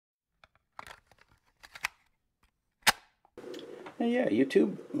Yeah,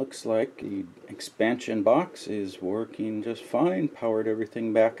 YouTube looks like the expansion box is working just fine, powered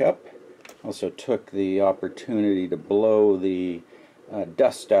everything back up. Also took the opportunity to blow the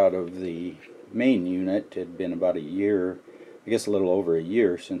dust out of the main unit. It had been about a year, I guess a little over a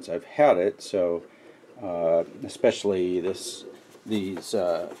year since I've had it, so especially the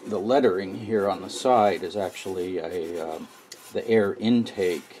lettering here on the side is actually the air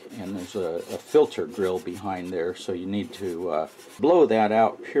intake, and there's a filter grill behind there, so you need to blow that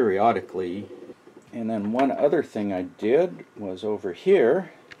out periodically. And then one other thing I did was over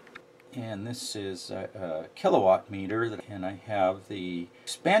here, and this is a kilowatt meter, and I have the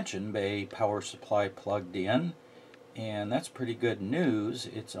expansion bay power supply plugged in, and that's pretty good news.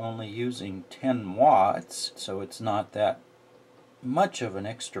 It's only using 10 watts, so it's not that much of an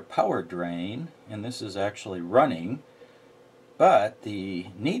extra power drain, and this is actually running. But the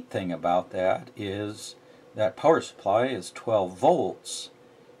neat thing about that is that power supply is 12 volts,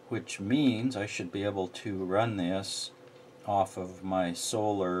 which means I should be able to run this off of my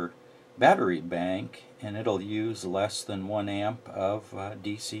solar battery bank, and it'll use less than 1 amp of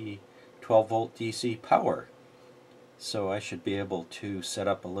DC 12 volt DC power. So I should be able to set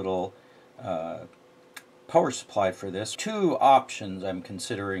up a little power supply for this. Two options I'm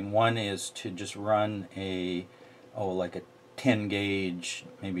considering. One is to just run like a 10 gauge,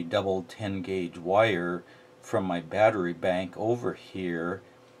 maybe double 10 gauge wire from my battery bank over here,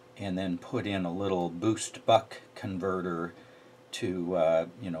 and then put in a little boost buck converter to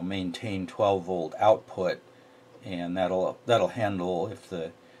maintain 12 volt output, and that'll handle if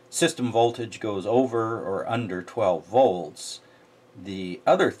the system voltage goes over or under 12 volts. The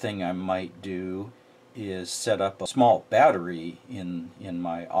other thing I might do is set up a small battery in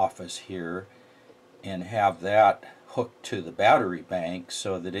my office here and have that hooked to the battery bank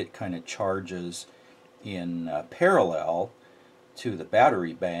so that it kind of charges in parallel to the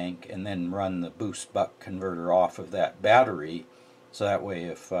battery bank, and then run the boost buck converter off of that battery, so that way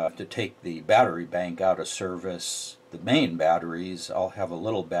if to take the battery bank out of service, the main batteries, I'll have a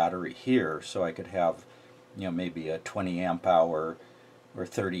little battery here, so I could have maybe a 20 amp hour or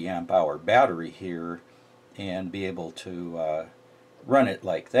 30 amp hour battery here and be able to run it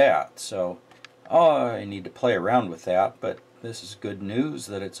like that. So I need to play around with that, but this is good news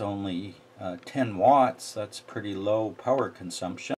that it's only 10 watts. That's pretty low power consumption.